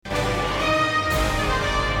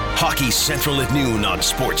Hockey Central at noon on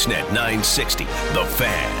Sportsnet 960, The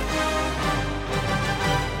Fan.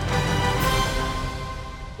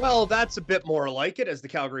 Well, that's a bit more like it as the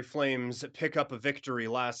Calgary Flames pick up a victory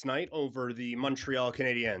last night over the Montreal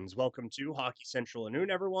Canadiens. Welcome to Hockey Central at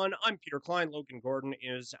noon, everyone. I'm Peter Klein. Logan Gordon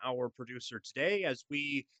is our producer today as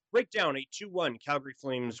we break down a 2-1 Calgary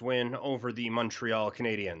Flames win over the Montreal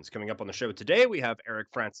Canadiens. Coming up on the show today, we have Eric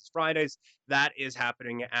Francis Fridays. That is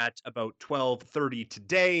happening at about 12:30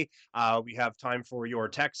 today. We have time for your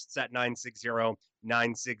texts at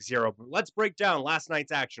 960-960. Let's break down last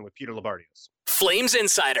night's action with Peter Loubardias. Flames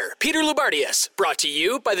Insider, Peter Loubardias, brought to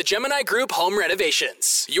you by the Gemini Group Home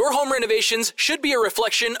Renovations. Your home renovations should be a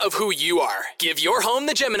reflection of who you are. Give your home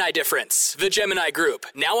the Gemini difference. The Gemini Group,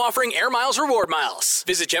 now offering Air Miles Reward Miles.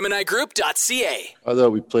 Visit GeminiGroup.ca. I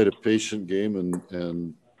thought we played a patient game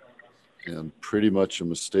and pretty much a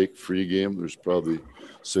mistake-free game. There's probably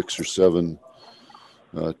 6 or 7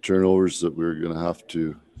 turnovers that we're going to have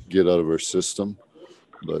to get out of our system.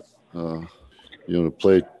 But, to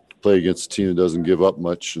play against a team that doesn't give up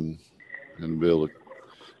much and be able to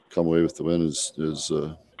come away with the win is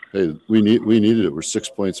hey, we needed it. We're 6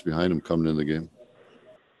 points behind them coming in the game.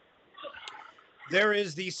 There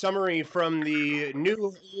is the summary from the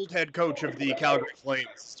new old head coach of the Calgary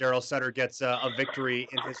Flames. Darryl Sutter gets a victory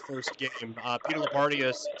in his first game. Peter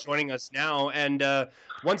Loubardias joining us now. And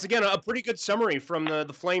once again, a pretty good summary from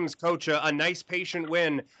the Flames coach. A nice patient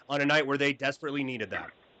win on a night where they desperately needed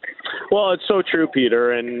that. Well, it's so true,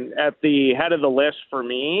 Peter. And at the head of the list for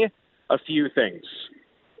me, a few things.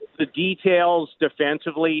 The details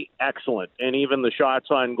defensively, excellent. And even the shots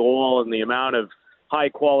on goal and the amount of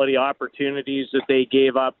high-quality opportunities that they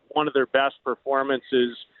gave up, one of their best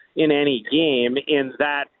performances in any game in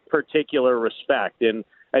that particular respect. And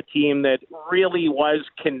a team that really was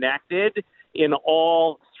connected in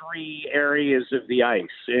all 3 areas of the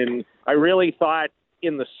ice. And I really thought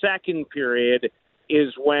in the second period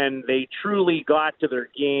is when they truly got to their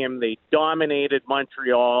game. They dominated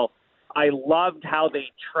Montreal. I loved how they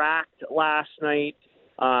tracked last night.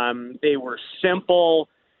 They were simple.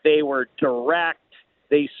 They were direct.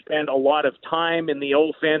 They spent a lot of time in the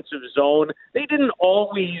offensive zone. They didn't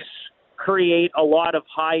always create a lot of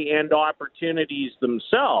high-end opportunities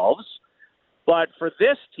themselves, but for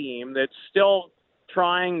this team that's still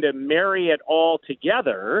trying to marry it all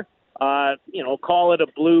together, call it a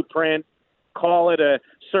blueprint, call it a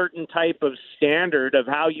certain type of standard of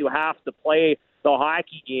how you have to play the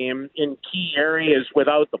hockey game in key areas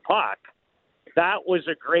without the puck. That was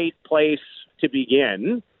a great place to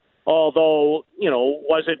begin. Although,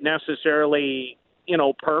 was it necessarily,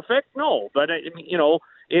 perfect? No, but, it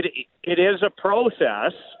is a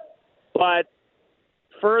process. But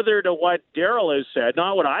further to what Darryl has said,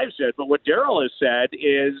 not what I've said, but what Darryl has said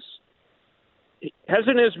is,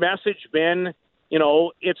 hasn't his message been,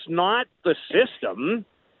 it's not the system,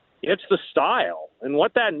 it's the style. And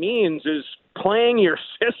what that means is playing your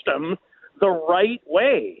system the right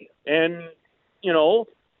way. And,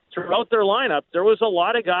 throughout their lineup, there was a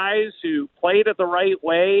lot of guys who played it the right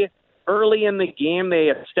way. Early in the game, they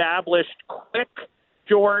established quick,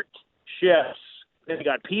 short shifts. They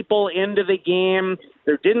got people into the game.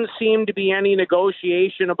 There didn't seem to be any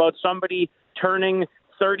negotiation about somebody turning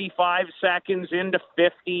 35 seconds into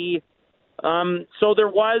 50. So there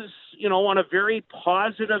was, on a very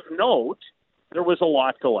positive note, there was a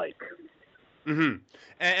lot to like. Mm-hmm.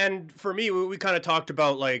 And for me, we kind of talked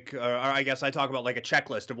about I guess I talk about like a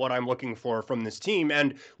checklist of what I'm looking for from this team.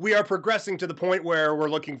 And we are progressing to the point where we're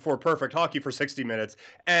looking for perfect hockey for 60 minutes.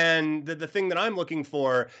 And the thing that I'm looking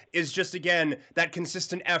for is just, again, that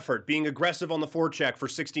consistent effort, being aggressive on the forecheck for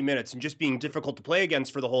 60 minutes and just being difficult to play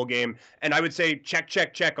against for the whole game. And I would say check,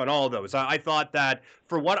 check, check on all of those. I thought that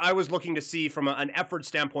for what I was looking to see from an effort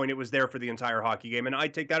standpoint, it was there for the entire hockey game. And I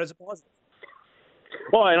take that as a positive.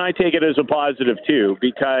 Well, and I take it as a positive, too,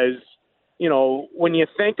 because, when you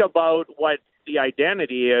think about what the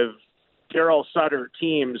identity of Darryl Sutter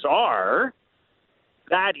teams are,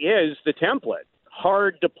 that is the template.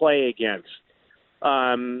 Hard to play against,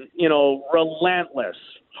 relentless,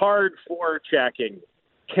 hard forechecking,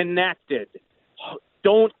 connected,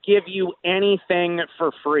 don't give you anything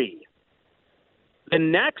for free. The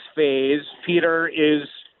next phase, Peter, is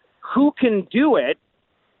who can do it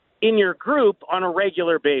in your group on a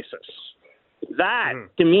regular basis. That,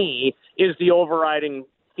 to me, is the overriding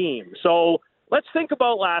theme. So let's think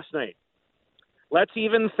about last night. Let's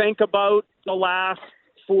even think about the last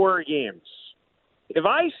 4 games. If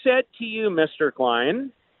I said to you, Mr.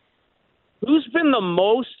 Klein, who's been the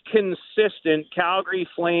most consistent Calgary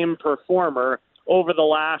Flame performer over the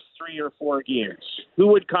last 3 or 4 games, who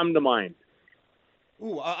would come to mind?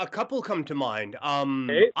 Ooh, a couple come to mind.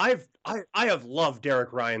 Okay. I have loved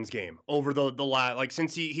Derek Ryan's game over the last, like,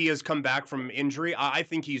 since he has come back from injury. I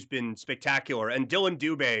think he's been spectacular. And Dylan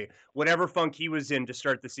Dubé, whatever funk he was in to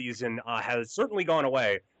start the season, has certainly gone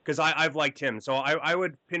away because I've liked him. So I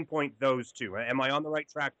would pinpoint those two. Am I on the right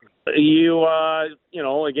track?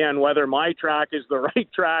 Again, whether my track is the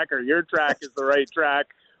right track or your track is the right track,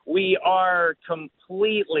 we are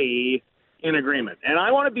completely in agreement. And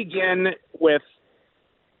I want to begin with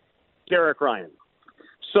Derek Ryan.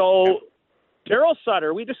 So Darryl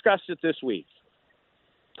Sutter, we discussed it this week,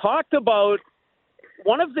 talked about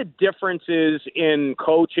one of the differences in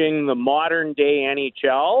coaching the modern day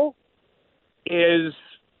NHL is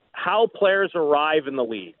how players arrive in the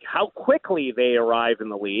league, how quickly they arrive in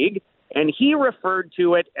the league, and he referred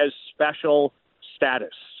to it as special status.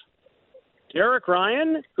 Derek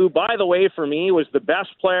Ryan, who, by the way, for me, was the best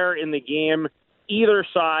player in the game, either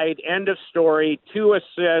side, end of story, 2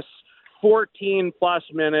 assists, 14-plus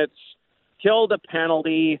minutes, killed a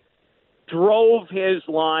penalty, drove his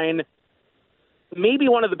line, maybe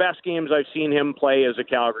one of the best games I've seen him play as a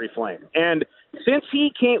Calgary Flame. And since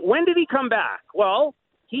he came, when did he come back? Well,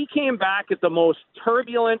 he came back at the most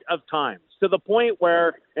turbulent of times, to the point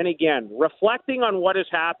where, and again, reflecting on what has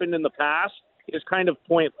happened in the past is kind of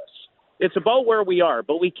pointless. It's about where we are,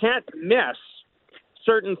 but we can't miss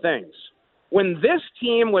certain things. When this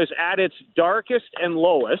team was at its darkest and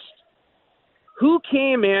lowest, who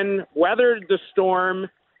came in, weathered the storm,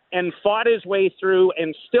 and fought his way through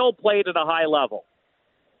and still played at a high level?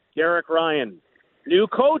 Derek Ryan. New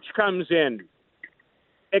coach comes in,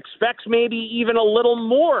 expects maybe even a little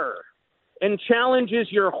more, and challenges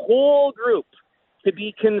your whole group to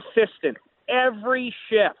be consistent every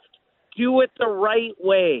shift. Do it the right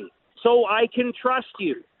way so I can trust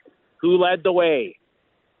you. Who led the way?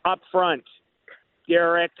 Up front,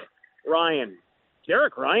 Derek Ryan.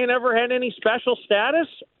 Derek Ryan ever had any special status?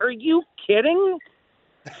 Are you kidding?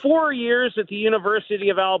 4 years at the University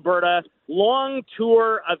of Alberta, long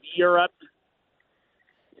tour of Europe,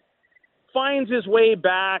 finds his way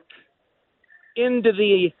back into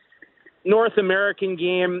the North American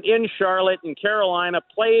game in Charlotte and Carolina,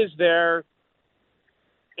 plays there,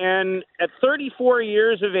 and at 34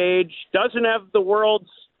 years of age, doesn't have the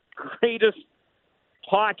world's greatest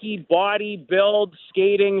hockey body, build,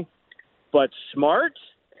 skating, but smart,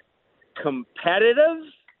 competitive,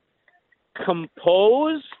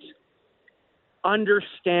 composed,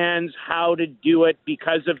 understands how to do it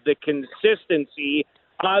because of the consistency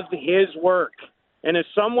of his work. And as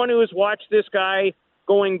someone who has watched this guy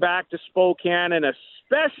going back to Spokane, and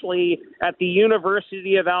especially at the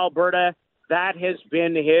University of Alberta, that has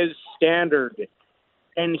been his standard.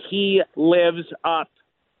 And he lives up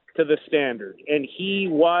to the standard. And he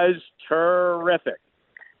was terrific.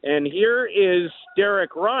 And here is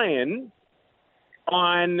Derek Ryan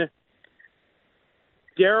on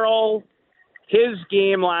Darryl, his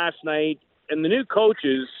game last night, and the new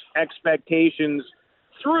coach's expectations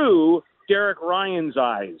through Derek Ryan's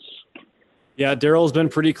eyes. Yeah, Darryl's been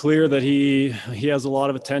pretty clear that he has a lot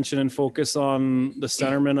of attention and focus on the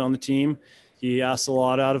centerman on the team. He asks a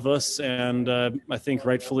lot out of us, and I think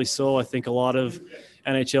rightfully so. I think a lot of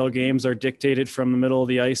NHL games are dictated from the middle of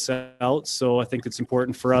the ice out, so I think it's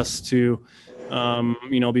important for us to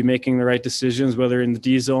be making the right decisions, whether in the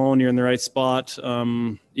D zone, you're in the right spot,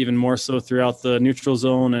 even more so throughout the neutral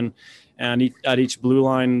zone, and at each blue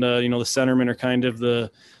line, the centermen are kind of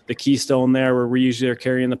the keystone there, where we usually are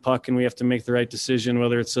carrying the puck, and we have to make the right decision,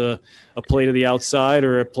 whether it's a play to the outside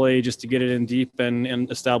or a play just to get it in deep and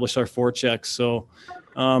establish our forechecks. So,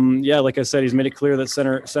 like I said, he's made it clear that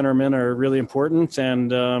centermen are really important,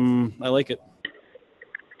 and I like it.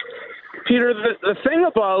 Peter, the thing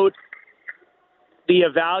about the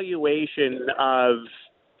evaluation of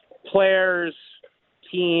players,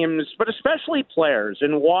 teams, but especially players,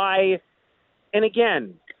 and why, and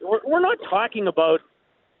again, we're not talking about,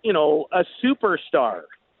 a superstar,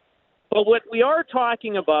 but what we are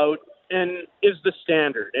talking about is the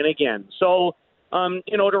standard. And again, so,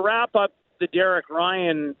 to wrap up the Derek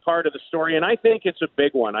Ryan part of the story, and I think it's a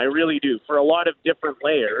big one, I really do, for a lot of different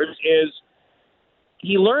layers, is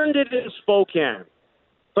he learned it in Spokane.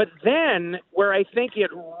 But then where I think it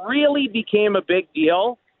really became a big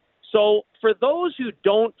deal, so for those who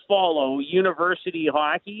don't follow university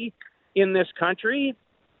hockey in this country,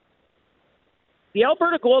 the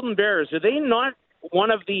Alberta Golden Bears, are they not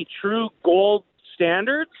one of the true gold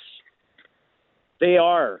standards? They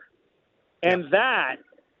are. And that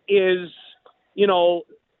is,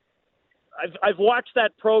 I've watched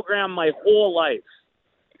that program my whole life.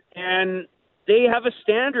 And they have a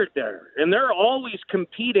standard there, and they're always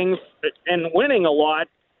competing and winning a lot,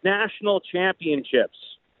 national championships.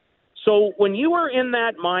 So when you are in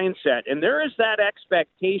that mindset and there is that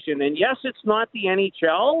expectation, and yes, it's not the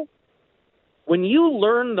NHL, when you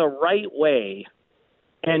learn the right way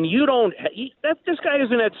and you don't – this guy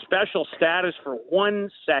isn't at special status for 1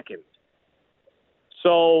 second.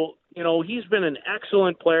 So, he's been an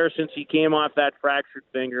excellent player since he came off that fractured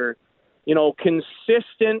finger.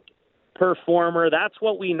 Consistent performer. That's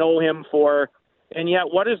what we know him for. And yet,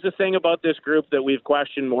 what is the thing about this group that we've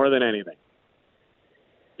questioned more than anything?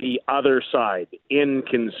 The other side,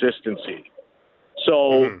 inconsistency.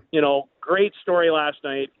 So, great story last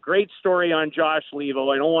night. Great story on Josh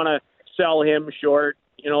Levo. I don't want to sell him short.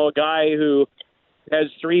 A guy who has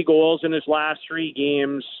 3 goals in his last 3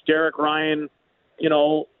 games. Derek Ryan,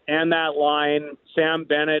 and that line, Sam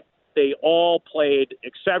Bennett, they all played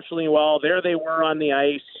exceptionally well. There they were on the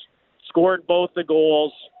ice, scored both the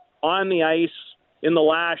goals on the ice in the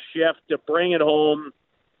last shift to bring it home.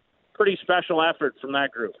 Pretty special effort from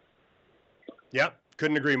that group. Yep.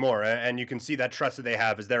 Couldn't agree more. And you can see that trust that they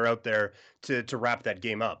have as they're out there to wrap that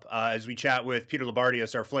game up. As we chat with Peter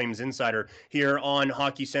Loubardias, our Flames insider, here on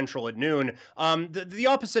Hockey Central at noon. The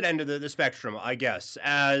opposite end of the spectrum, I guess,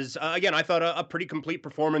 as, again, I thought a pretty complete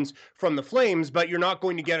performance from the Flames, but you're not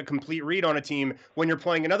going to get a complete read on a team when you're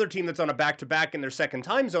playing another team that's on a back-to-back in their second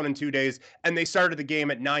time zone in 2 days, and they started the game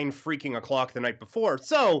at 9 freaking o'clock the night before.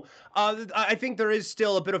 So I think there is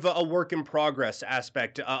still a bit of a work in progress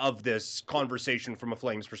aspect of this conversation from a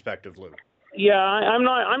Flames perspective, Lou. Yeah, I'm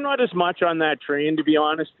not as much on that train, to be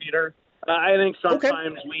honest, Peter. I think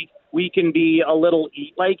sometimes we can be a little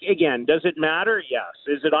again, does it matter? Yes.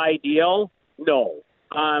 Is it ideal? No.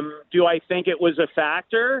 Do I think it was a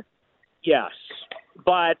factor? Yes.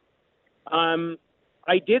 But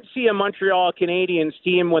I did see a Montreal Canadiens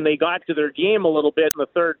team when they got to their game a little bit in the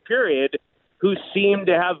third period who seemed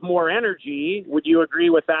to have more energy. Would you agree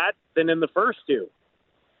with that than in the first 2?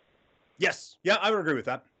 Yes. Yeah, I would agree with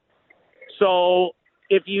that. So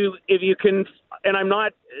if you can, and I'm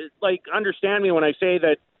not, understand me when I say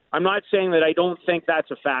that, I'm not saying that I don't think that's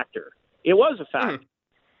a factor. It was a factor.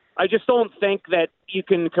 I just don't think that you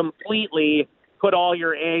can completely put all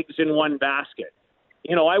your eggs in one basket.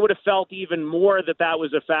 I would have felt even more that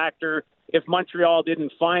was a factor if Montreal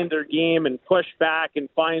didn't find their game and push back and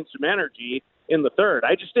find some energy in the third.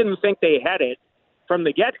 I just didn't think they had it from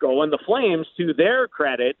the get-go, and the Flames, to their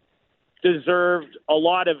credit, deserved a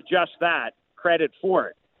lot of just that credit for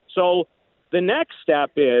it. So the next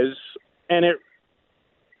step is, and it,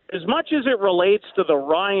 as much as it relates to the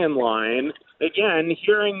Ryan line, again,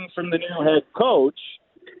 hearing from the new head coach,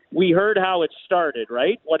 we heard how it started,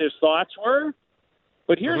 right? What his thoughts were.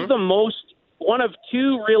 But here's one of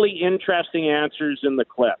 2 really interesting answers in the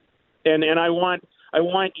clip. And I want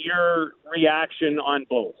your reaction on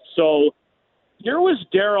both. So here was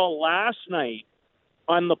Darryl last night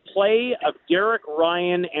on the play of Derek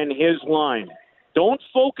Ryan and his line. Don't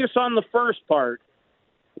focus on the first part,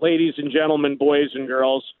 ladies and gentlemen, boys and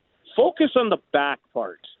girls. Focus on the back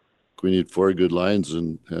part. We need 4 good lines,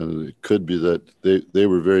 and it could be that they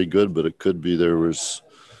were very good, but it could be there was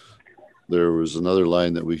another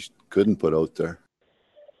line that we couldn't put out there.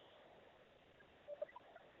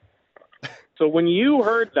 So when you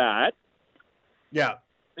heard that, yeah.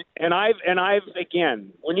 And I've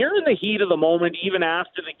again, when you're in the heat of the moment, even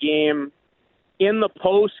after the game, in the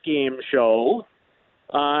post-game show,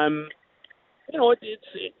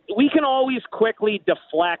 we can always quickly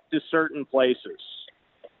deflect to certain places.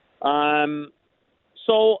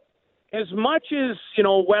 So as much as,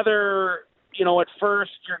 whether, at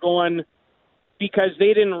first you're going, because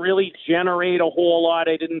they didn't really generate a whole lot,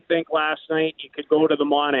 I didn't think last night, you could go to the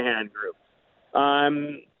Monahan group.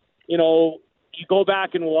 You go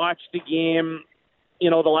back and watch the game, the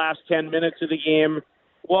last 10 minutes of the game.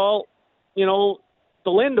 Well, the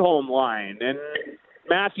Lindholm line and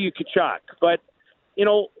Matthew Tkachuk. But,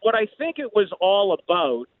 what I think it was all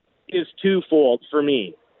about is twofold for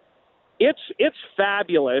me. It's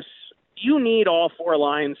fabulous. You need all 4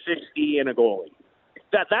 lines, 60 and a goalie.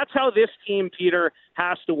 That's how this team, Peter,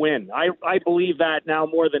 has to win. I believe that now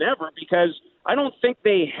more than ever, because I don't think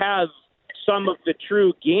they have some of the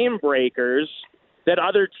true game breakers that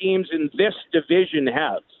other teams in this division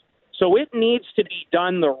have. So it needs to be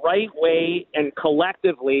done the right way and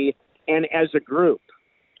collectively and as a group.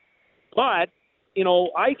 But,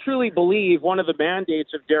 I truly believe one of the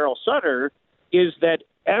mandates of Darryl Sutter is that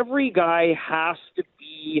every guy has to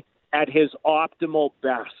be at his optimal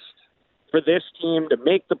best for this team to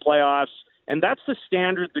make the playoffs. And that's the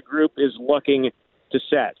standard the group is looking to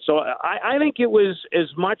set. So I think it was as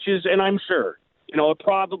much as, and I'm sure, it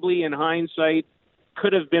probably in hindsight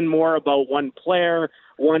could have been more about one player,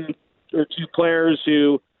 one or two players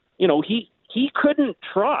who, he couldn't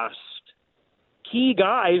trust key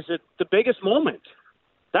guys at the biggest moment.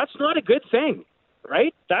 That's not a good thing,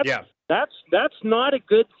 right? That's not a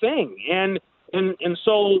good thing. And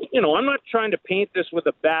so, I'm not trying to paint this with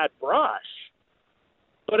a bad brush,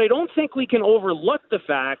 but I don't think we can overlook the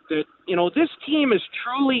fact that, this team is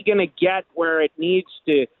truly going to get where it needs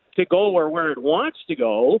to go or where it wants to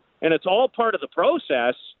go, and it's all part of the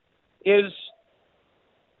process, is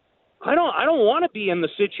I don't want to be in the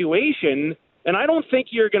situation, and I don't think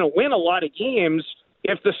you're going to win a lot of games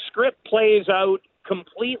if the script plays out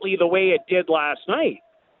completely the way it did last night.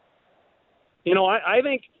 I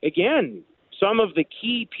think, again, some of the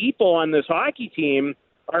key people on this hockey team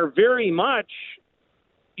are very much,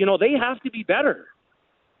 they have to be better.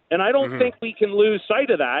 And I don't think we can lose sight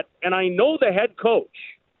of that. And I know the head coach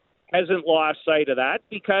hasn't lost sight of that,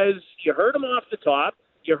 because you heard him off the top,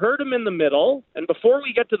 you heard him in the middle, and before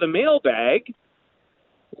we get to the mailbag,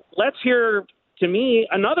 let's hear, to me,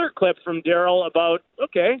 another clip from Darryl about,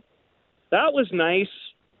 okay, that was nice,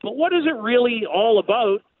 but what is it really all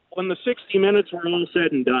about when the 60 minutes were all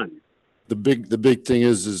said and done? The big thing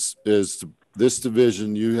is this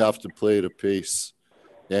division, you have to play at a pace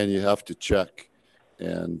and you have to check,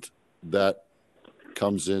 and that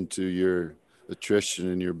comes into your attrition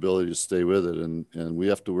and your ability to stay with it, and we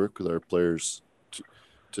have to work with our players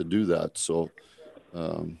to do that. So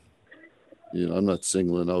I'm not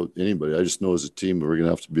singling out anybody. I just know as a team we're going to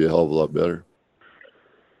have to be a hell of a lot better.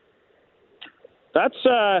 That's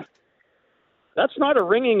not a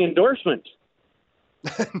ringing endorsement.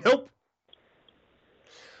 Nope.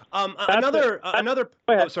 Another.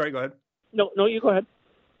 Oh, sorry. Go ahead. No, you go ahead.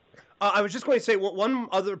 I was just going to say one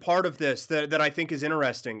other part of this that I think is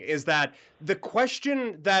interesting is that the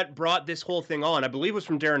question that brought this whole thing on, I believe, was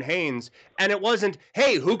from Darren Haynes, and it wasn't,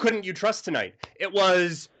 hey, who couldn't you trust tonight? It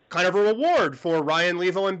was kind of a reward for Ryan,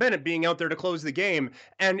 Levo, and Bennett being out there to close the game.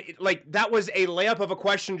 And that was a layup of a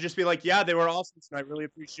question to just be like, yeah, they were awesome tonight. I really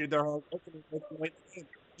appreciated their hard work and the game.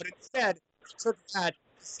 But instead, he took that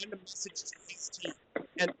to send a message to his team.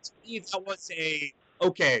 And to me, that was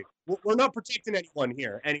okay, we're not protecting anyone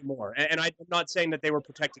here anymore. And I'm not saying that they were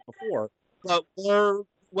protected before, but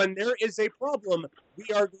when there is a problem, we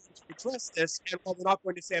are going to address this. And while we're not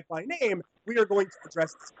going to say it by name, we are going to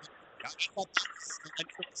address this.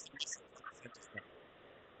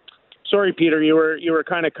 Sorry, Peter, you were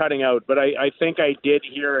kind of cutting out, but I think I did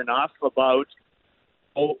hear enough about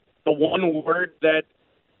the one word that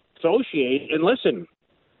associate. And listen,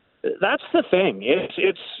 that's the thing.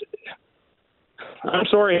 It's I'm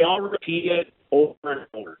sorry, I'll repeat it over and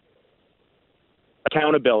over.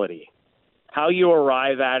 Accountability. How you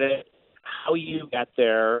arrive at it, how you get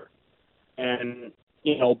there, and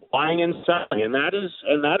buying and selling, and that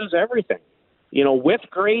is everything. With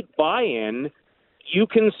great buy-in, you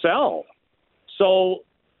can sell. So,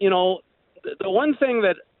 the one thing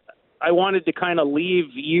that I wanted to kind of leave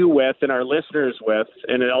you with and our listeners with,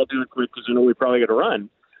 and I'll do it quick because we probably got to run,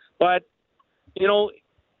 but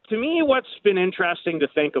to me, what's been interesting to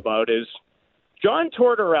think about is John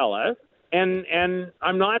Tortorella, and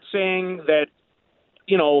I'm not saying that,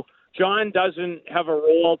 John doesn't have a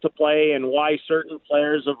role to play in why certain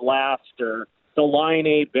players have left or the Line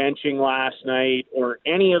A benching last night or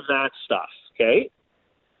any of that stuff, okay?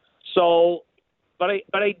 So, but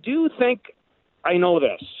I do think I know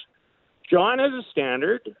this. John has a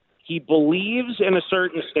standard. He believes in a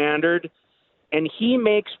certain standard, and he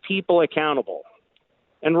makes people accountable.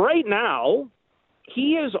 And right now,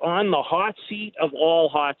 he is on the hot seat of all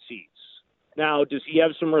hot seats. Now, does he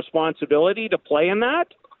have some responsibility to play in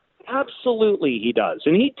that? Absolutely he does.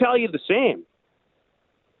 And he'd tell you the same.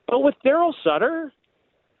 But with Darryl Sutter,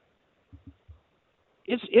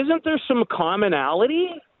 isn't there some commonality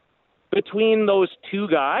between those two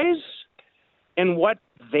guys and what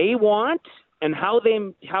they want and how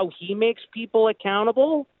he makes people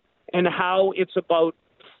accountable and how it's about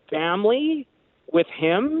family with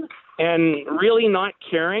him and really not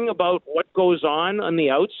caring about what goes on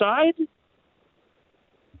the outside?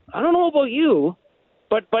 I don't know about you,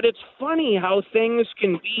 but it's funny how things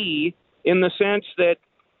can be in the sense that,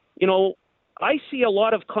 I see a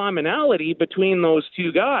lot of commonality between those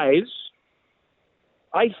two guys.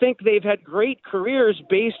 I think they've had great careers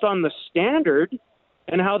based on the standard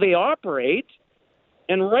and how they operate.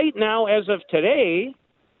 And right now, as of today,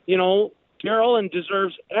 Darryl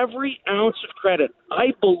deserves every ounce of credit.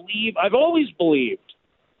 I've always believed.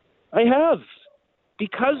 I have.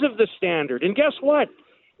 Because of the standard. And guess what?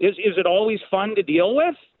 Is it always fun to deal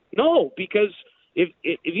with? No, because if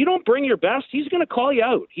you don't bring your best, he's going to call you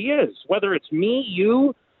out. He is. Whether it's me,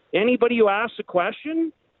 you, anybody who asks a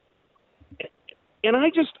question. And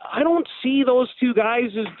I don't see those two guys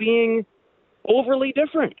as being overly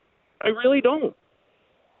different. I really don't.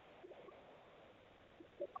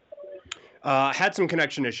 Had some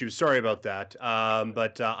connection issues. Sorry about that.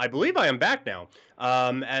 But I believe I am back now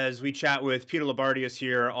as we chat with Peter Loubardias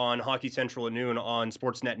here on Hockey Central at noon on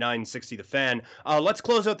Sportsnet 960 The Fan. Let's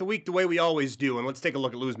close out the week the way we always do, and let's take a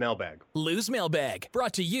look at Lou's Mailbag. Lou's Mailbag,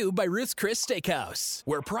 brought to you by Ruth's Chris Steakhouse,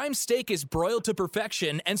 where prime steak is broiled to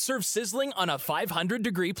perfection and served sizzling on a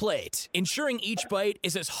 500-degree plate, ensuring each bite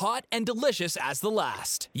is as hot and delicious as the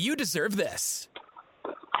last. You deserve this.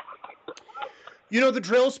 You know the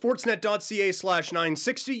drill,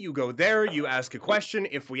 sportsnet.ca/960. You go there, you ask a question.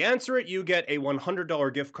 If we answer it, you get a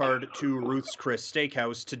 $100 gift card to Ruth's Chris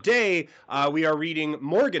Steakhouse. Today, we are reading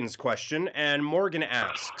Morgan's question, and Morgan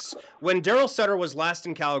asks, when Darryl Sutter was last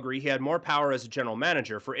in Calgary, he had more power as a general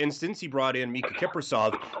manager. For instance, he brought in Mika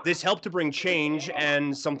Kiprasov. This helped to bring change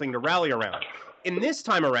and something to rally around. In this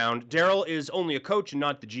time around, Darryl is only a coach and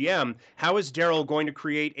not the GM. How is Darryl going to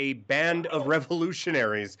create a band of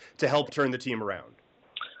revolutionaries to help turn the team around?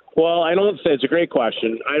 Well, it's a great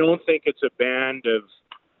question. I don't think it's a band of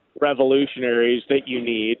revolutionaries that you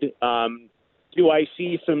need. Do I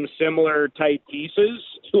see some similar type pieces?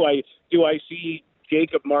 Do I see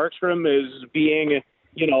Jacob Markstrom as being,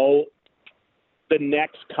 the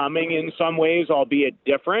next coming in some ways, albeit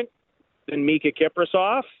different than Mika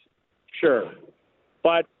Kiprasov? Sure.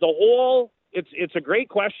 But it's a great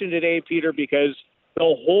question today, Peter, because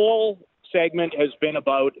the whole segment has been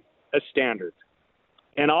about a standard.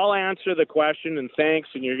 And I'll answer the question, and thanks,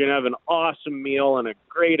 and you're going to have an awesome meal and a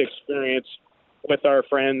great experience with our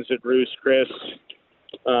friends at Ruth's Chris.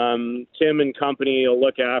 Tim and company will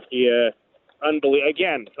look after you.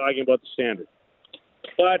 Again, talking about the standard.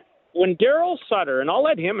 But when Darryl Sutter, and I'll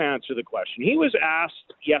let him answer the question, he was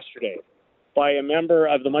asked yesterday by a member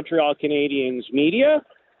of the Montreal Canadiens media.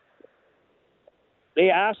 They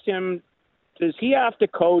asked him, does he have to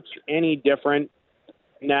coach any different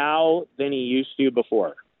now than he used to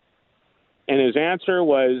before? And his answer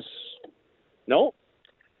was, no,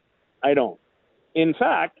 I don't. In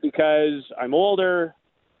fact, because I'm older,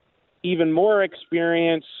 even more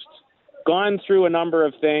experienced, gone through a number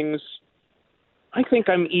of things, I think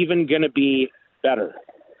I'm even going to be better.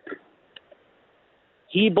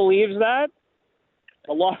 He believes that.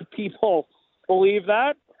 A lot of people believe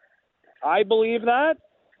that. I believe that.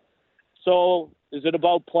 So is it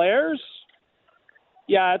about players?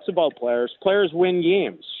 Yeah, it's about players. Players win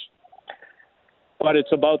games. But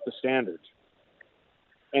it's about the standard.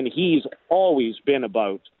 And he's always been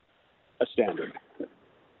about a standard.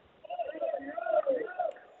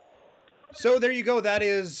 So there you go. That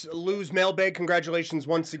is Lou's Mailbag. Congratulations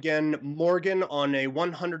once again, Morgan, on a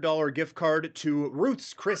 $100 gift card to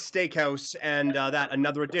Ruth's Chris Steakhouse, and that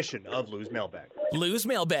another edition of Lou's Mailbag. Lou's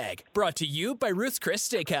Mailbag, brought to you by Ruth's Chris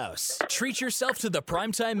Steakhouse. Treat yourself to the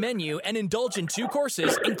primetime menu and indulge in 2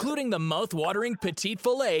 courses, including the mouth-watering petite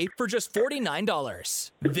filet for just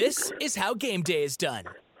 $49. This is how game day is done.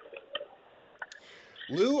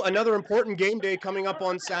 Lou, another important game day coming up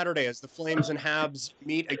on Saturday as the Flames and Habs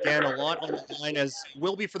meet again. A lot on the line, as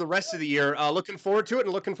will be for the rest of the year. Looking forward to it,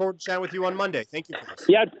 and looking forward to chatting with you on Monday. Thank you for this.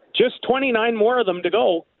 Yeah, just 29 more of them to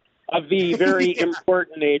go of the very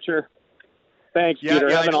important nature. Thanks, Peter.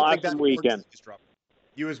 Have an awesome weekend.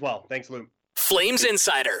 You as well. Thanks, Lou. Flames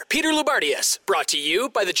Insider, Peter Loubardias, brought to you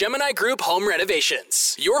by the Gemini Group Home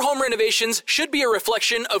Renovations. Your home renovations should be a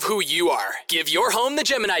reflection of who you are. Give your home the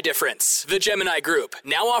Gemini difference. The Gemini Group,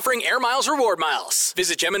 now offering Air Miles Reward Miles.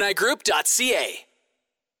 Visit GeminiGroup.ca.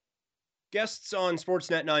 Guests on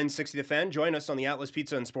Sportsnet 960 The Fan, join us on the Atlas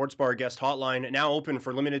Pizza and Sports Bar guest hotline, now open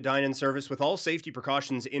for limited dine-in service with all safety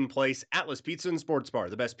precautions in place. Atlas Pizza and Sports Bar,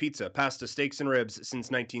 the best pizza, pasta, steaks, and ribs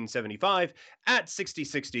since 1975 at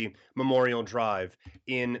 6060 Memorial Drive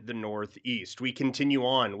in the Northeast. We continue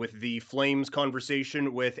on with the Flames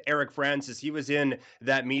conversation with Eric Francis. He was in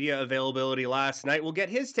that media availability last night. We'll get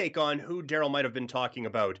his take on who Darryl might have been talking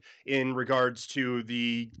about in regards to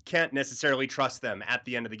the can't necessarily trust them at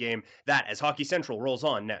the end of the game. That as Hockey Central rolls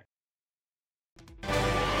on next.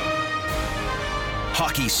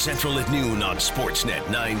 Hockey Central at noon on Sportsnet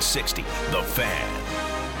 960, The Fan.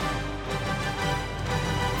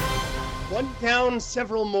 One down,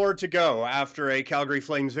 several more to go after a Calgary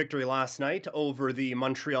Flames victory last night over the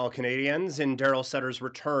Montreal Canadiens in Darryl Sutter's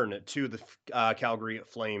return to the Calgary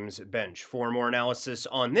Flames bench. For more analysis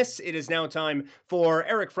on this, it is now time for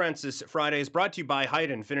Eric Francis Fridays, brought to you by Hyatt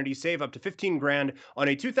Infinity. Save up to $15,000 on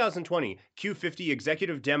a 2020 Q50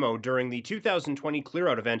 executive demo during the 2020 Clear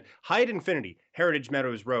Out event. Hyatt Infinity, Heritage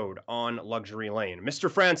Meadows Road on Luxury Lane. Mr.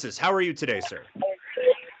 Francis, how are you today, sir?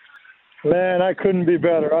 Man, I couldn't be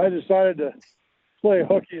better. I decided to play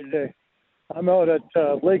hooky today. I'm out at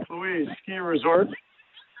Lake Louise Ski Resort,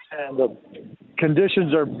 and the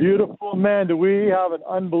conditions are beautiful. Man, do we have an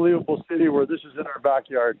unbelievable city where this is in our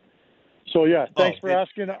backyard. So, yeah, thanks for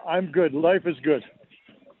asking. I'm good. Life is good.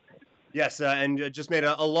 Yes, and just made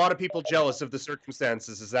a lot of people jealous of the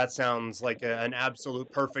circumstances, as that sounds like an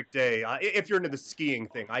absolute perfect day. If you're into the skiing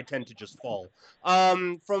thing, I tend to just fall.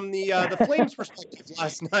 From the Flames' perspective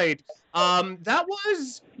last night, that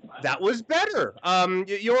was better.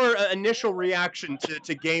 Your initial reaction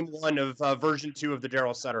to Game 1 of Version 2 of the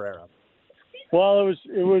Darryl Sutter era? Well,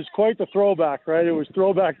 it was quite the throwback, right? It was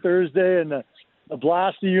Throwback Thursday, and the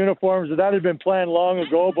blasty uniforms. That had been planned long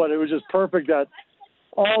ago, but it was just perfect that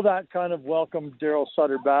all that kind of welcomed Darryl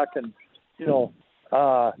Sutter back. And,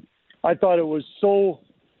 I thought it was so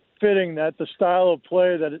fitting that the style of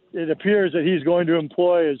play that it appears that he's going to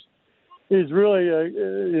employ is really,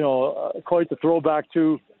 quite the throwback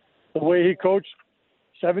to the way he coached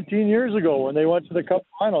 17 years ago when they went to the Cup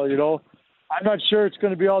final. I'm not sure it's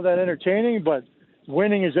going to be all that entertaining, but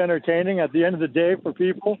winning is entertaining at the end of the day for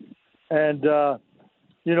people. And,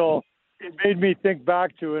 it made me think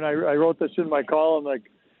back to, and I wrote this in my column,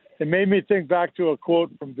 it made me think back to a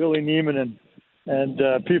quote from Billy Neiman,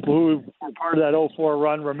 and people who were part of that 04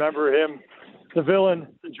 run remember him, the villain,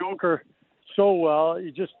 the Joker, so well.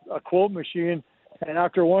 He's just a quote machine. And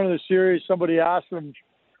after one of the series, somebody asked him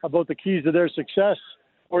about the keys to their success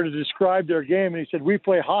or to describe their game, and he said, "We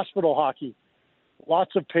play hospital hockey,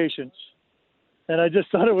 lots of patience." And I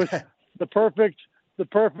just thought it was the perfect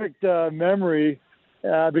memory.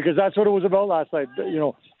 Because that's what it was about last night.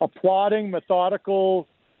 A plodding, methodical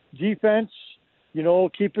defense,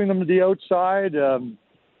 keeping them to the outside, and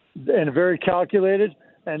very calculated.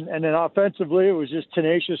 And then offensively, it was just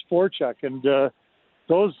tenacious forecheck. And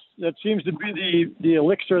that seems to be the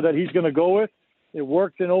elixir that he's going to go with. It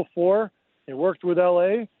worked in 04. It worked with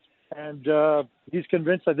LA. And he's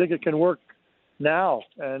convinced, I think, it can work now.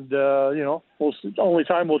 And, only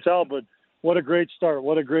time will tell. But what a great start.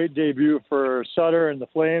 What a great debut for Sutter and the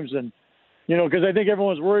Flames. And, because I think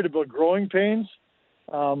everyone's worried about growing pains.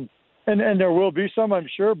 And there will be some, I'm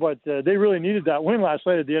sure, but they really needed that win last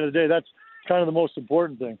night at the end of the day. That's kind of the most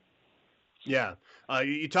important thing. Yeah.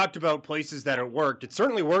 You talked about places that it worked. It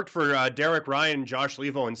certainly worked for Derek Ryan, Josh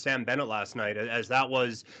Levo, and Sam Bennett last night, as that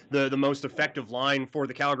was the most effective line for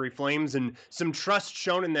the Calgary Flames, and some trust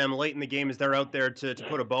shown in them late in the game as they're out there to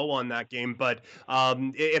put a bow on that game. But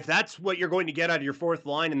if that's what you're going to get out of your fourth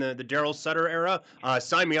line in the Darryl Sutter era,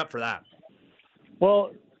 sign me up for that.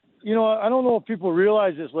 Well, I don't know if people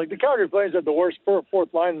realize this. The Calgary Flames had the worst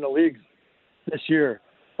fourth line in the league this year.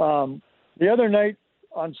 The other night,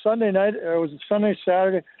 on Sunday night, or was it Sunday,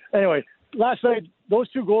 Saturday? Anyway, last night,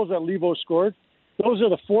 those two goals that Levo scored, those are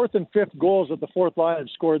the fourth and fifth goals that the fourth line have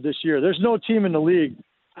scored this year. There's no team in the league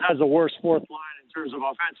that has a worse fourth line in terms of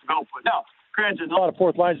offensive output. Now, granted, a lot of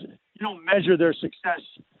fourth lines, you don't measure their success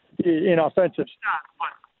in offensive stats, but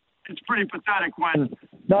it's pretty pathetic when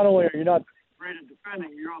not only are you not great at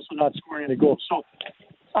defending, you're also not scoring any goals. So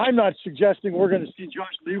I'm not suggesting we're going to see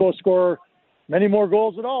Josh Levo score many more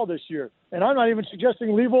goals at all this year. And I'm not even suggesting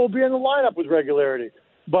Levo will be in the lineup with regularity.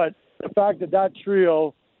 But the fact that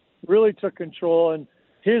trio really took control, and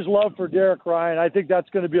his love for Derek Ryan, I think that's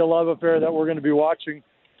going to be a love affair that we're going to be watching.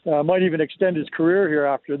 Might even extend his career here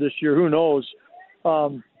after this year. Who knows,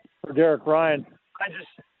 for Derek Ryan.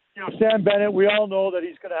 Sam Bennett, we all know that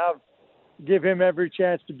he's going to give him every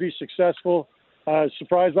chance to be successful.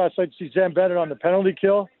 Surprised last night to see Sam Bennett on the penalty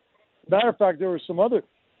kill. Matter of fact, there were some other.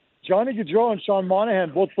 Johnny Gaudreau and Sean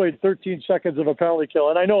Monahan both played 13 seconds of a penalty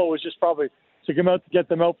kill. And I know it was just probably to get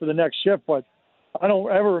them out for the next shift, but I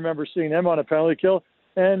don't ever remember seeing them on a penalty kill.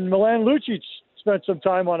 And Milan Lucic spent some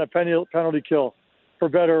time on a penalty kill, for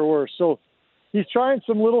better or worse. So he's trying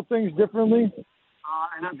some little things differently.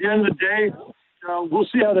 And at the end of the day, we'll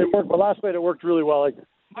see how they work. But last night it worked really well.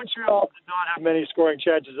 Montreal did not have many scoring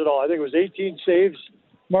chances at all. I think it was 18 saves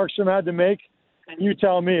Markstrom had to make. And you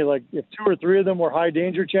tell me, if two or three of them were high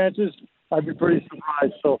danger chances, I'd be pretty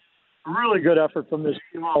surprised. So a really good effort from this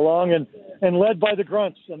team all along, and led by the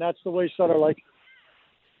grunts, and that's the way Sutter likes.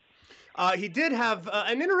 He did have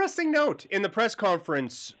an interesting note in the press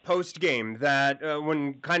conference post-game that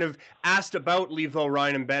when kind of asked about Levo,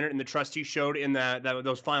 Ryan, and Bennett and the trust he showed in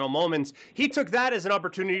those final moments, he took that as an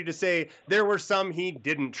opportunity to say there were some he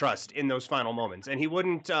didn't trust in those final moments. And he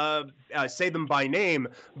wouldn't say them by name,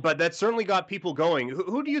 but that certainly got people going.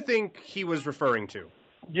 Who do you think he was referring to?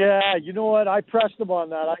 Yeah, you know what? I pressed him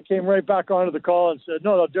on that. I came right back onto the call and said,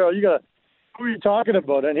 no, Darryl, who are you talking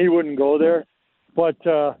about? And he wouldn't go there. But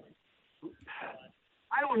I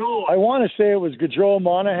don't know. I want to say it was Gaudreau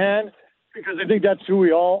Monahan because I think that's who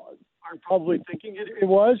we all are probably thinking it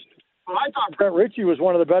was. But I thought Brett Ritchie was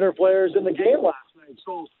one of the better players in the game last night.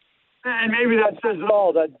 So, and maybe that says it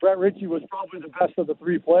all, that Brett Ritchie was probably the best of the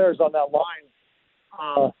three players on that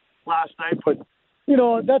line last night. But,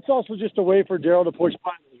 that's also just a way for Darryl to push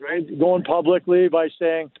buttons, right? Going publicly by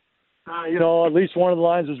saying, at least one of the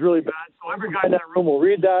lines was really bad. So every guy in that room will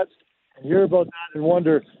read that and hear about that and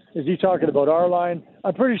wonder, is he talking about our line?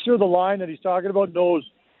 I'm pretty sure the line that he's talking about knows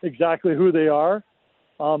exactly who they are.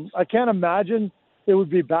 I can't imagine it would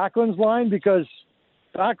be Backlund's line because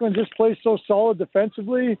Backlund just plays so solid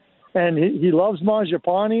defensively, and he loves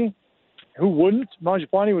Mangiapane. Who wouldn't?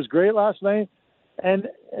 Mangiapane was great last night. And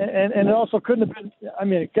it also couldn't have been, I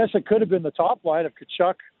guess it could have been the top line of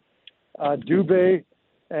Tkachuk, Dubé,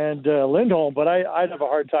 and Lindholm, but I'd have a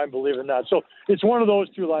hard time believing that. So it's one of those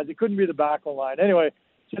two lines. It couldn't be the Backlund line. Anyway,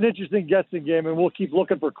 it's an interesting guessing game, and we'll keep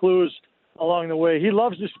looking for clues along the way. He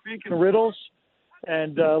loves to speak in riddles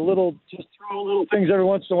and just throw little things every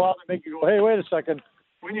once in a while that make you go, hey, wait a second,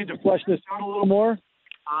 we need to flesh this out a little more.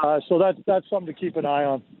 So that's something to keep an eye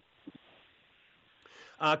on.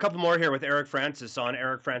 A couple more here with Eric Francis on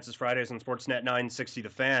Eric Francis Fridays on Sportsnet 960 The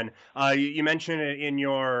Fan. You mentioned it in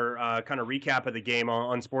your kind of recap of the game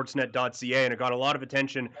on sportsnet.ca, and it got a lot of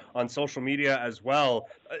attention on social media as well.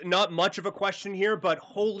 Not much of a question here, but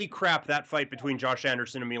holy crap, that fight between Josh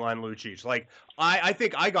Anderson and Milan Lucic. Like, I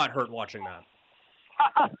think I got hurt watching that.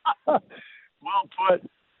 Well put.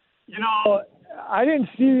 I didn't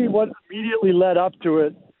see what immediately led up to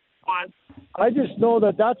it, but I just know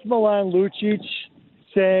that's Milan Lucic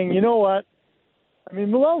saying, you know what?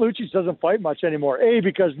 Milan Lucic doesn't fight much anymore. A,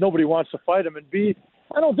 because nobody wants to fight him, and B,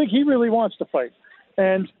 I don't think he really wants to fight.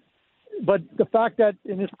 But the fact that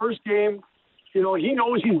in his first game, he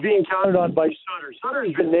knows he's being counted on by Sutter. Sutter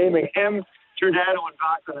has been naming him, Giordano, and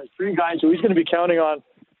Backlund as three guys who he's going to be counting on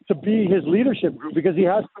to be his leadership group because he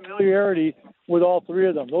has familiarity with all three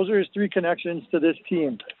of them. Those are his three connections to this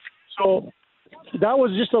team. So that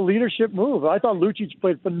was just a leadership move. I thought Lucic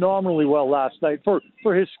played phenomenally well last night for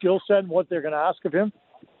his skill set and what they're going to ask of him.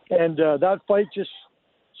 And that fight just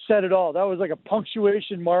said it all. That was like a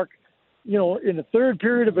punctuation mark, in the third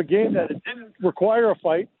period of a game that it didn't require a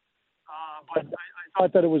fight. But I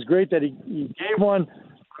thought that it was great that he gave one.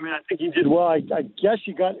 I think he did well. I guess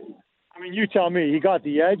he got – you tell me. He got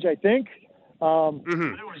the edge, I think. It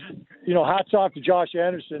was just, hats off to Josh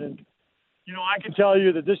Anderson. And, I can tell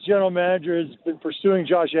you that this general manager has been pursuing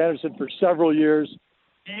Josh Anderson for several years.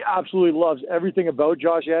 He absolutely loves everything about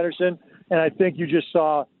Josh Anderson, and I think you just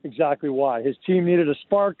saw exactly why. His team needed a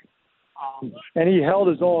spark, and he held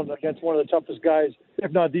his own against one of the toughest guys,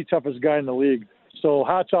 if not the toughest guy in the league. So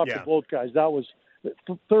hats off to both guys. That was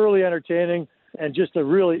thoroughly entertaining and just a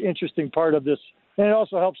really interesting part of this. And it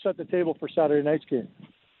also helps set the table for Saturday night's game.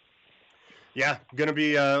 Yeah, going to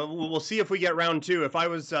be, we'll see if we get round two. If I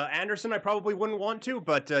was Anderson, I probably wouldn't want to,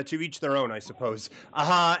 but to each their own, I suppose.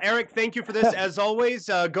 Eric, thank you for this. As always,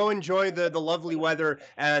 go enjoy the lovely weather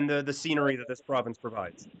and the scenery that this province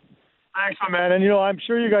provides. Thanks, my man. And, I'm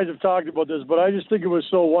sure you guys have talked about this, but I just think it was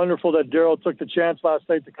so wonderful that Darryl took the chance last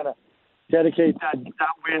night to kind of dedicate that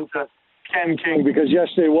win to Ken King, because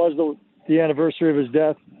yesterday was the anniversary of his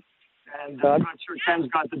death. And I'm not sure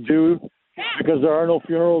Ken's got the due because there are no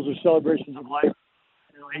funerals or celebrations of life.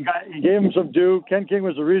 He gave him some due. Ken King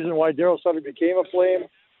was the reason why Darryl Sutter became a Flame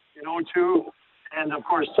in 2002. And, of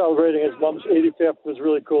course, celebrating his mom's 85th was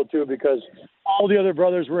really cool, too, because all the other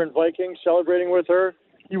brothers were in Vikings celebrating with her.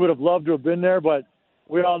 He would have loved to have been there, but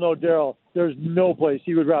we all know Darryl. There's no place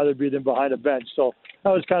he would rather be than behind a bench. So that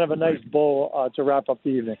was kind of a nice bow to wrap up the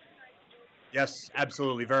evening. Yes,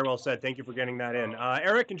 absolutely. Very well said. Thank you for getting that in.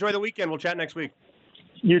 Eric, enjoy the weekend. We'll chat next week.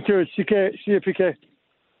 You too. See you, PK.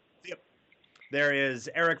 Yep. There is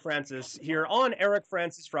Eric Francis here on Eric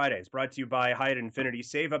Francis Fridays, brought to you by Hyatt Infinity.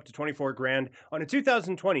 Save up to $24,000 on a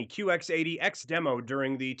 2020 QX80 X demo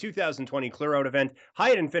during the 2020 Clear Out event.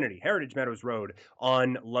 Hyatt Infinity, Heritage Meadows Road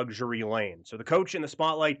on Luxury Lane. So the coach in the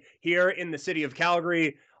spotlight here in the city of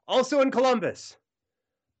Calgary, also in Columbus.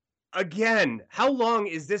 Again, how long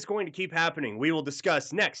is this going to keep happening? We will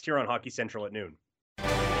discuss next here on Hockey Central at noon.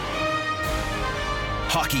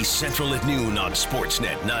 Hockey Central at noon on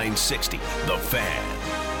Sportsnet 960, The Fan.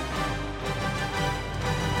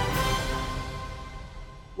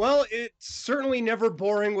 Well, it's certainly never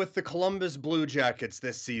boring with the Columbus Blue Jackets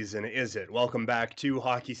this season, is it? Welcome back to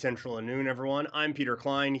Hockey Central at noon, everyone. I'm Peter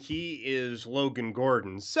Klein. He is Logan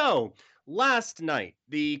Gordon. So, last night,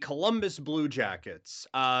 the Columbus Blue Jackets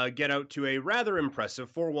get out to a rather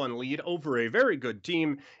impressive 4-1 lead over a very good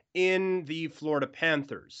team in the Florida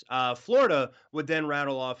Panthers. Florida would then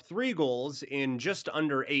rattle off 3 goals in just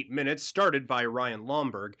under 8 minutes, started by Ryan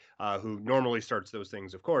Lomberg, who normally starts those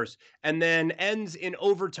things, of course, and then ends in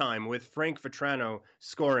overtime with Frank Vetrano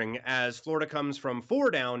scoring as Florida comes from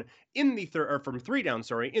 4 down in the third, or from 3 down,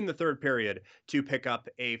 in the third period to pick up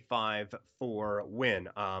a 5-4 win.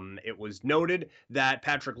 It was noted that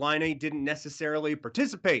Patrick Laine didn't necessarily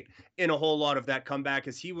participate in a whole lot of that comeback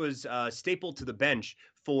as he was stapled to the bench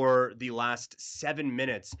for the last 7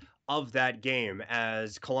 minutes of that game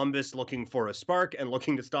as Columbus, looking for a spark and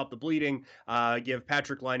looking to stop the bleeding, give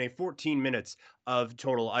Patrick Laine 14 minutes of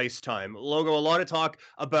total ice time. Logo, a lot of talk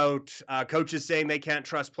about coaches saying they can't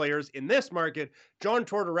trust players in this market. John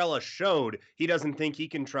Tortorella showed he doesn't think he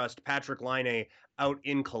can trust Patrick Laine out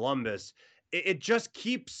in Columbus. It just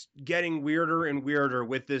keeps getting weirder and weirder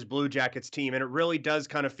with this Blue Jackets team, and it really does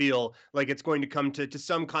kind of feel like it's going to come to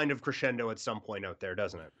some kind of crescendo at some point out there,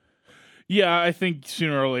 doesn't it? Yeah, I think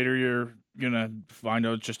sooner or later you're going to find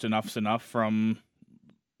out just enough's enough from,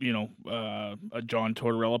 a John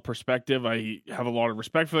Tortorella perspective. I have a lot of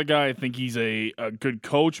respect for the guy. I think he's a good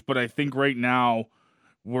coach, but I think right now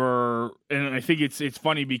and I think it's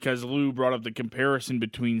funny because Lou brought up the comparison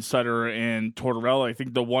between Sutter and Tortorella. I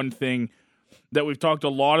think the one thing that we've talked a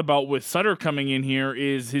lot about with Sutter coming in here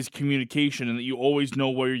is his communication and that you always know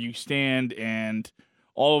where you stand and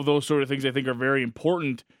all of those sort of things I think are very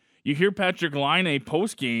important. You hear Patrick Laine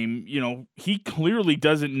post-game, he clearly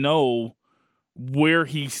doesn't know where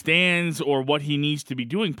he stands or what he needs to be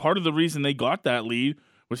doing. Part of the reason they got that lead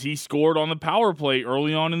was he scored on the power play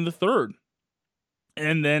early on in the third.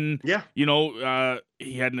 And then, he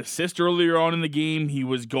had an assist earlier on in the game. He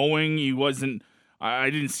was going. He wasn't.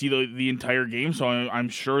 I didn't see the entire game, so I'm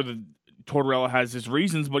sure that Tortorella has his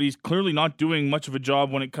reasons, but he's clearly not doing much of a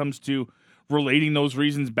job when it comes to relating those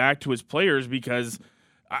reasons back to his players because,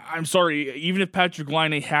 I'm sorry, even if Patrick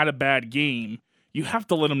Laine had a bad game, you have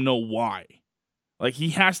to let him know why. Like,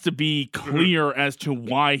 he has to be clear as to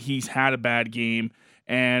why he's had a bad game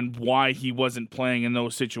and why he wasn't playing in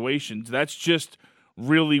those situations. That's just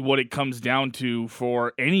really what it comes down to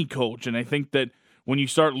for any coach, and I think that when you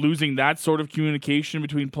start losing that sort of communication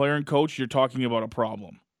between player and coach, you're talking about a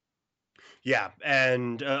problem. Yeah,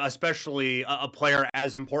 and especially a player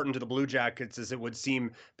as important to the Blue Jackets as it would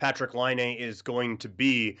seem Patrick Laine is going to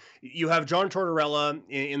be. You have John Tortorella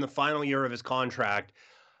in the final year of his contract.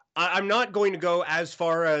 I'm not going to go as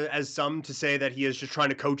far as some to say that he is just trying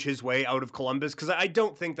to coach his way out of Columbus, because I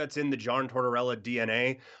don't think that's in the John Tortorella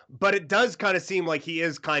DNA, but it does kind of seem like he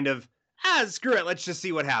is kind of, screw it, let's just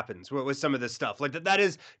see what happens with some of this stuff. Like that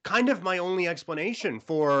is kind of my only explanation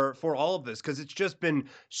for all of this, because it's just been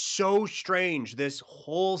so strange this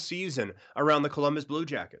whole season around the Columbus Blue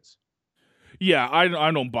Jackets. Yeah, I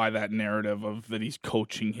don't buy that narrative of that he's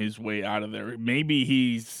coaching his way out of there. Maybe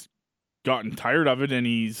he's gotten tired of it and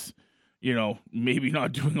he's, maybe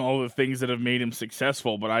not doing all the things that have made him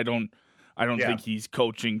successful, but I don't think he's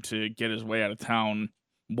coaching to get his way out of town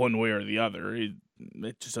one way or the other. It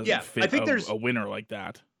just doesn't fit a winner like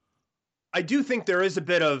that. I do think there is a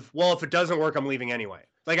bit of, well, if it doesn't work, I'm leaving anyway.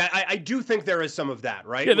 Like, I do think there is some of that,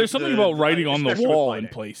 right? Yeah, there's something about writing on the wall in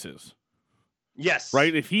places. Yes.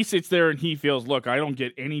 Right? If he sits there and he feels, look, I don't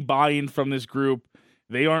get any buy-in from this group,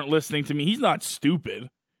 they aren't listening to me, he's not stupid.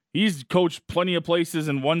 He's coached plenty of places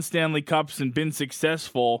and won Stanley Cups and been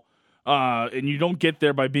successful, and you don't get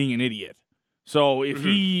there by being an idiot. So if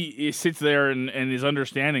he sits there and is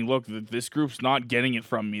understanding, look, this group's not getting it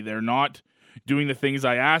from me. They're not doing the things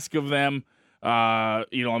I ask of them. I'm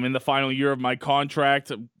in the final year of my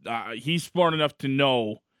contract. He's smart enough to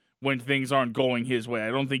know when things aren't going his way.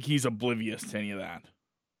 I don't think he's oblivious to any of that.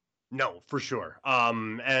 No, for sure.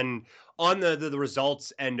 And on the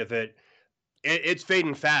results end of it, it's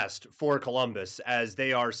fading fast for Columbus as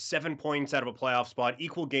they are 7 points out of a playoff spot,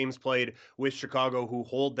 equal games played with Chicago, who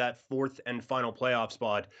hold that fourth and final playoff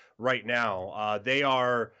spot right now. They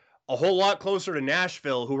are a whole lot closer to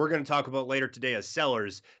Nashville, who we're going to talk about later today as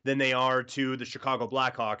sellers, than they are to the Chicago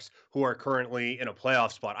Blackhawks, who are currently in a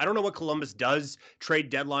playoff spot. I don't know what Columbus does trade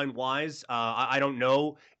deadline wise. I don't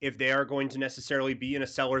know if they are going to necessarily be in a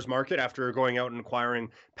seller's market after going out and acquiring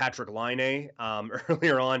Patrick Laine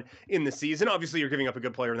earlier on in the season. Obviously, you're giving up a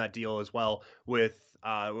good player in that deal as well with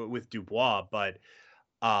Dubois, but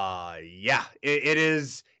yeah,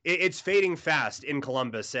 it's fading fast in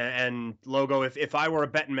Columbus. And Logo, if I were a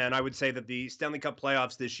betting man, I would say that the Stanley Cup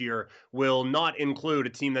playoffs this year will not include a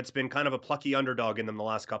team that's been kind of a plucky underdog in them the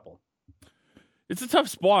last couple. It's a tough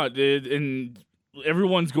spot, and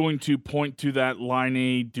everyone's going to point to that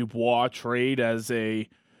Laine Dubois trade as a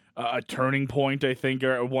turning point, I think,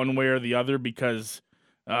 or one way or the other, because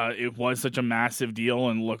it was such a massive deal.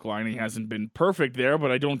 And look, Laine hasn't been perfect there,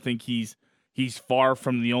 but I don't think he's far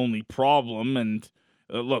from the only problem. And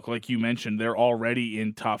look, like you mentioned, they're already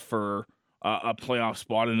in tough for a playoff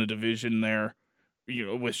spot in a division there,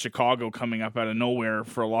 with Chicago coming up out of nowhere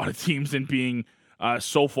for a lot of teams and being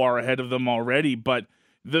so far ahead of them already. But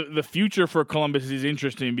the future for Columbus is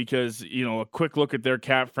interesting because, a quick look at their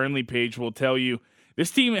cap-friendly page will tell you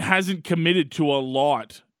this team hasn't committed to a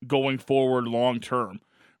lot going forward long-term.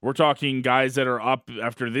 We're talking guys that are up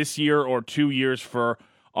after this year or 2 years for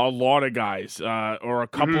a lot of guys, or a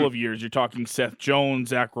couple of years. You're talking Seth Jones,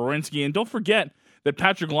 Zach Werenski, and don't forget that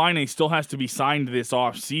Patrick Laine still has to be signed this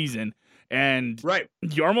off season. And right,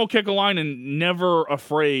 Jarmo Kekalainen never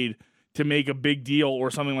afraid to make a big deal or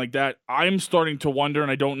something like that. I'm starting to wonder, and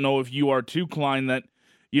I don't know if you are too, Klein, that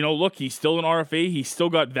look, he's still an RFA, he's still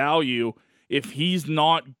got value. If he's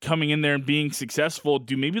not coming in there and being successful,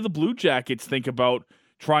 do maybe the Blue Jackets think about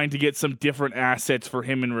trying to get some different assets for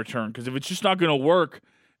him in return? Because if it's just not going to work,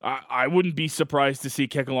 I wouldn't be surprised to see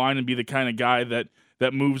Kekalainen be the kind of guy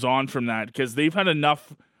that moves on from that, because they've had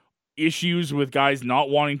enough issues with guys not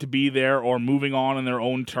wanting to be there or moving on in their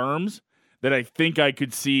own terms that I think I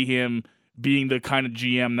could see him being the kind of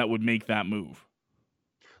GM that would make that move.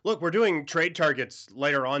 Look, we're doing trade targets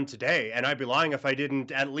later on today, and I'd be lying if I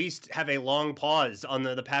didn't at least have a long pause on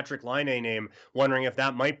the Patrick Laine name, wondering if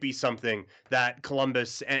that might be something that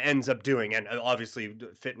Columbus ends up doing. And obviously,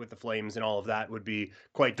 fit with the Flames and all of that would be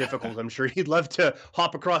quite difficult. I'm sure he'd love to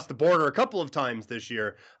hop across the border a couple of times this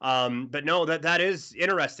year. But no, that is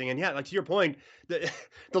interesting. And yeah, like to your point,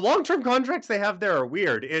 the long-term contracts they have there are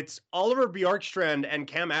weird. It's Oliver Bjorkstrand and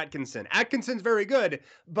Cam Atkinson. Atkinson's very good,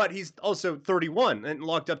 but he's also 31 and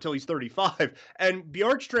locked up till he's 35. And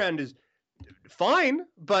Bjorkstrand is fine,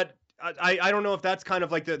 but I don't know if that's kind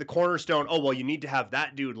of like the cornerstone. Oh, well, you need to have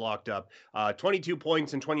that dude locked up. 22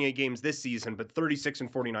 points in 28 games this season, but 36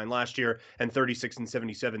 and 49 last year and 36 and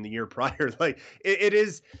 77 the year prior. Like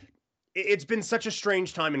it's been such a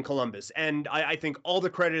strange time in Columbus, and I think all the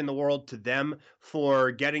credit in the world to them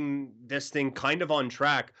for getting this thing kind of on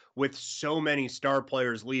track with so many star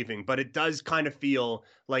players leaving. But it does kind of feel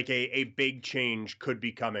like a big change could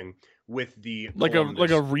be coming with the like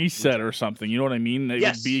a reset or something. You know what I mean? It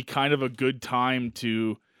Yes. would be kind of a good time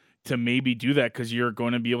to maybe do that, because you're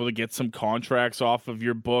going to be able to get some contracts off of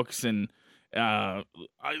your books. And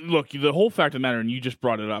look, the whole fact of the matter, and you just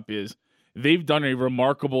brought it up, is they've done a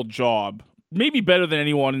remarkable job, maybe better than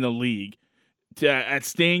anyone in the league, at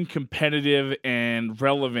staying competitive and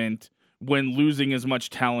relevant when losing as much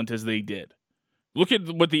talent as they did. Look at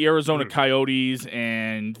what the Arizona Coyotes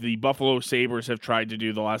and the Buffalo Sabres have tried to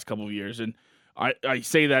do the last couple of years. And I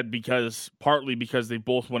say that partly because they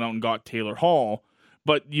both went out and got Taylor Hall.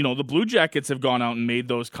 But, the Blue Jackets have gone out and made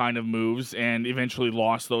those kind of moves and eventually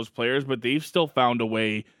lost those players, but they've still found a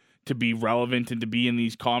way to be relevant and to be in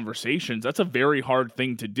these conversations. That's a very hard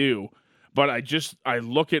thing to do. But I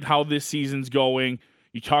look at how this season's going.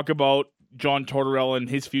 You talk about John Tortorella and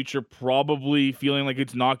his future probably feeling like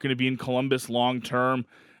it's not going to be in Columbus long term.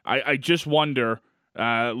 I just wonder,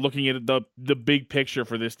 looking at the big picture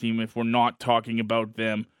for this team, if we're not talking about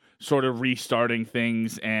them sort of restarting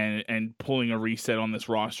things and pulling a reset on this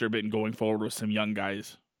roster a bit and going forward with some young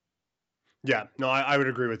guys. Yeah, no, I would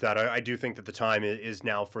agree with that. I do think that the time is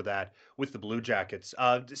now for that with the Blue Jackets.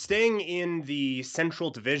 Staying in the Central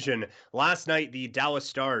Division, last night the Dallas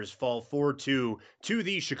Stars fall 4-2 to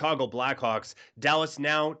the Chicago Blackhawks. Dallas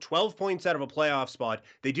now 12 points out of a playoff spot.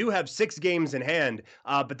 They do have 6 games in hand,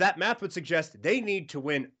 but that math would suggest they need to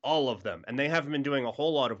win all of them, and they haven't been doing a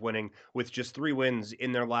whole lot of winning with just 3 wins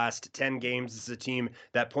in their last 10 games. This is a team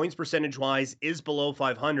that points percentage-wise is below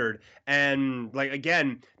 500, and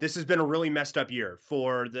again, this has been a really messed up year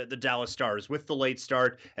for the Dallas Stars with the late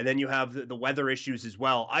start, and then you have the weather issues as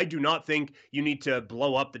well. I do not think you need to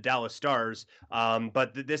blow up the Dallas Stars,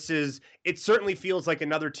 but it certainly feels like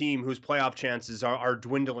another team whose playoff chances are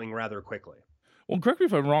dwindling rather quickly. Well, correct me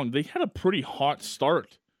if I'm wrong, they had a pretty hot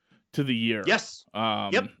start to the year. Yes.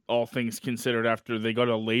 Yep. All things considered, after they got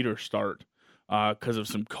a later start because of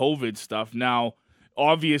some COVID stuff. Now,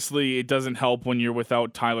 obviously, it doesn't help when you're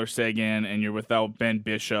without Tyler Seguin and you're without Ben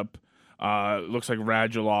Bishop. Looks like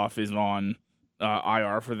Radulov is on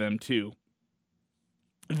IR for them, too.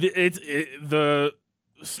 The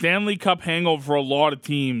Stanley Cup hangover for a lot of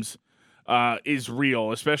teams is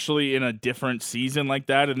real, especially in a different season like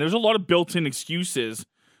that. And there's a lot of built-in excuses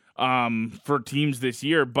for teams this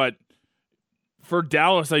year. But for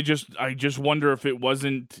Dallas, I just wonder if it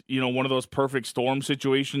wasn't, one of those perfect storm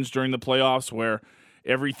situations during the playoffs where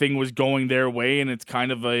everything was going their way, and it's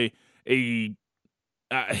kind of a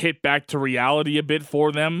hit back to reality a bit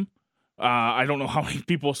for them. I don't know how many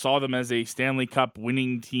people saw them as a Stanley Cup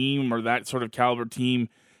winning team or that sort of caliber team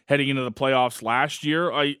heading into the playoffs last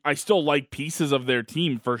year. I still like pieces of their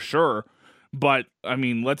team for sure. But, I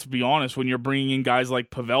mean, let's be honest, when you're bringing in guys like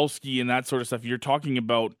Pavelski and that sort of stuff, you're talking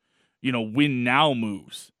about, win now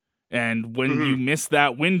moves. And when you miss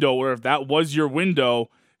that window, or if that was your window,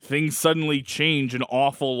 things suddenly change an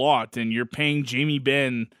awful lot. And you're paying Jamie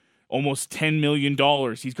Benn almost $10 million.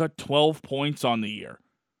 He's got 12 points on the year.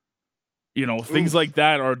 Things like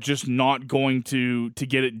that are just not going to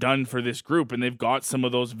get it done for this group. And they've got some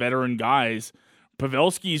of those veteran guys.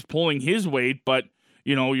 Pavelski's pulling his weight, but,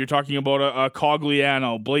 you're talking about a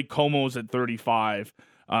Cogliano, Blake Como's at 35,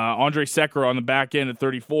 Andre Sekera on the back end at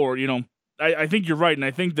 34. I think you're right. And I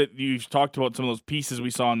think that you've talked about some of those pieces we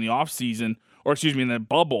saw in the offseason, in the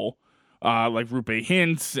bubble, like Rupe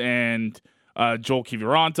Hintz and Joel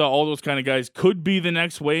Kiviranta, all those kind of guys could be the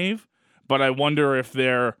next wave. But I wonder if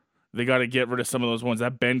they got to get rid of some of those ones.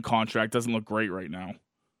 That Ben contract doesn't look great right now.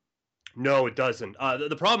 No, it doesn't.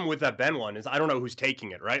 The problem with that Ben one is I don't know who's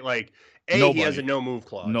taking it, right? Like, Nobody. He has a no-move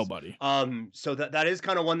clause. Nobody. So that is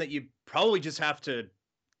kind of one that you probably just have to,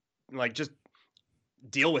 just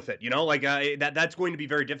deal with it, that's going to be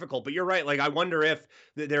very difficult. But you're right. Like, I wonder if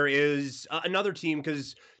there is another team,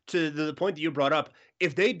 because to the point that you brought up,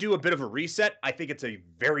 if they do a bit of a reset, I think it's a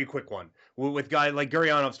very quick one. With guys like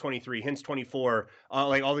Gurrianov's 23, Hintz 24,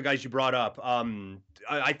 like all the guys you brought up.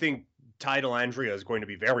 I think Ty Dellandrea is going to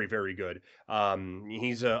be very, very good.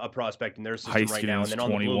 He's a prospect in their system right now. And then on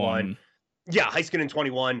 21. The blue line, Heiskanen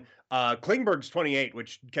 21. Klingberg's 28,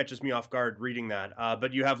 which catches me off guard reading that.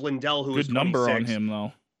 But you have Lindell, who is 26. Good number on him,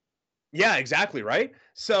 though. Yeah, exactly, right?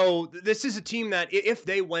 So this is a team that if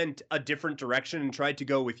they went a different direction and tried to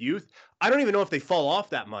go with youth, I don't even know if they fall off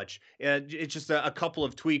that much. It's just a couple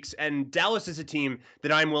of tweaks. And Dallas is a team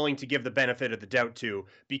that I'm willing to give the benefit of the doubt to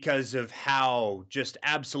because of how just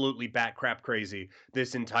absolutely bat crap crazy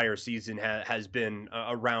this entire season has been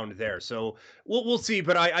around there. So we'll see.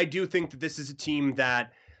 But I do think that this is a team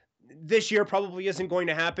that this year probably isn't going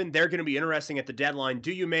to happen. They're going to be interesting at the deadline.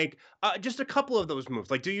 Do you make just a couple of those moves?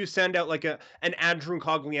 Like, do you send out like an Andrew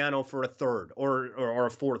Cogliano for a third or a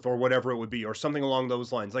fourth or whatever it would be, or something along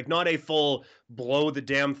those lines? Like, not a full blow the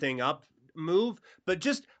damn thing up move, but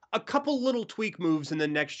just a couple little tweak moves, and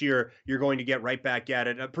then next year you're going to get right back at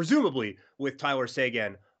it, presumably with Tyler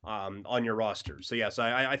Seguin on your roster. So yes,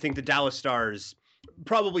 I think the Dallas Stars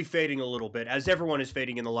probably fading a little bit, as everyone is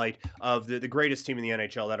fading in the light of the greatest team in the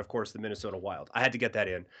NHL, that, of course, the Minnesota Wild. I had to get that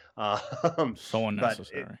in. So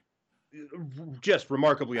unnecessary. Just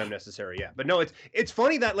remarkably unnecessary, yeah. But no, it's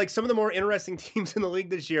funny that, like, some of the more interesting teams in the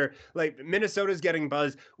league this year, like Minnesota's getting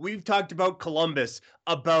buzz. We've talked about Columbus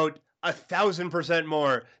about 1,000%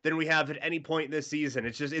 more than we have at any point this season.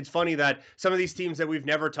 It's funny that some of these teams that we've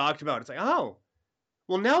never talked about, it's like, oh,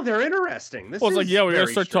 well, now they're interesting. We got to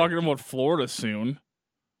start talking about Florida soon.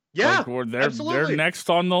 Yeah, they're next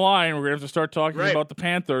on the line. We're going to have to start talking about the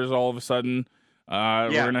Panthers all of a sudden. We're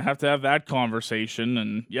going to have that conversation.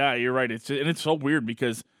 And, yeah, you're right. It's so weird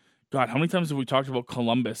because, God, how many times have we talked about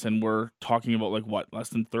Columbus and we're talking about, like, what, less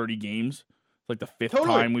than 30 games? It's like the fifth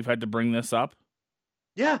time we've had to bring this up.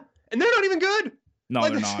 Yeah, and they're not even good. No,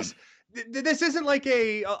 they're not. This isn't like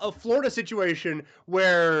a Florida situation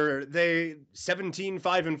where they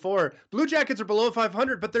 17-5-4. Blue Jackets are below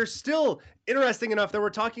 500, but they're still interesting enough that we're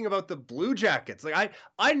talking about the Blue Jackets. Like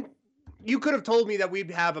you could have told me that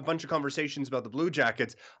we'd have a bunch of conversations about the Blue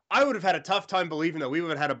Jackets. I would have had a tough time believing that we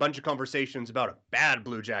would have had a bunch of conversations about a bad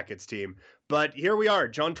Blue Jackets team. But here we are.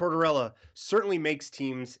 John Tortorella certainly makes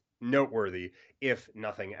teams noteworthy, if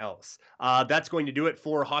nothing else. That's going to do it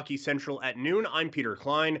for Hockey Central at noon. I'm Peter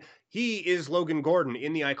Klein. He is Logan Gordon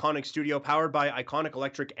in the Iconic studio, powered by Iconic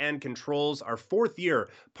Electric and Controls. Our 4th year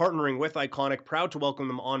partnering with Iconic, proud to welcome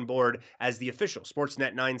them on board as the official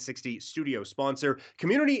Sportsnet 960 studio sponsor.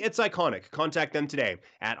 Community, it's Iconic. Contact them today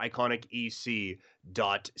at iconicec.ca.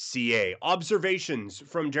 Observations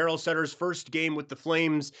from Darryl Sutter's first game with the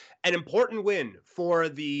Flames. An important win for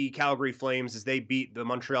the Calgary Flames as they beat the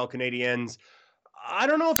Montreal Canadiens. I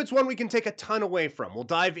don't know if it's one we can take a ton away from. We'll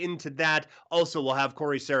dive into that. Also, we'll have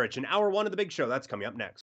Corey Sarich in hour 1 of the Big Show. That's coming up next.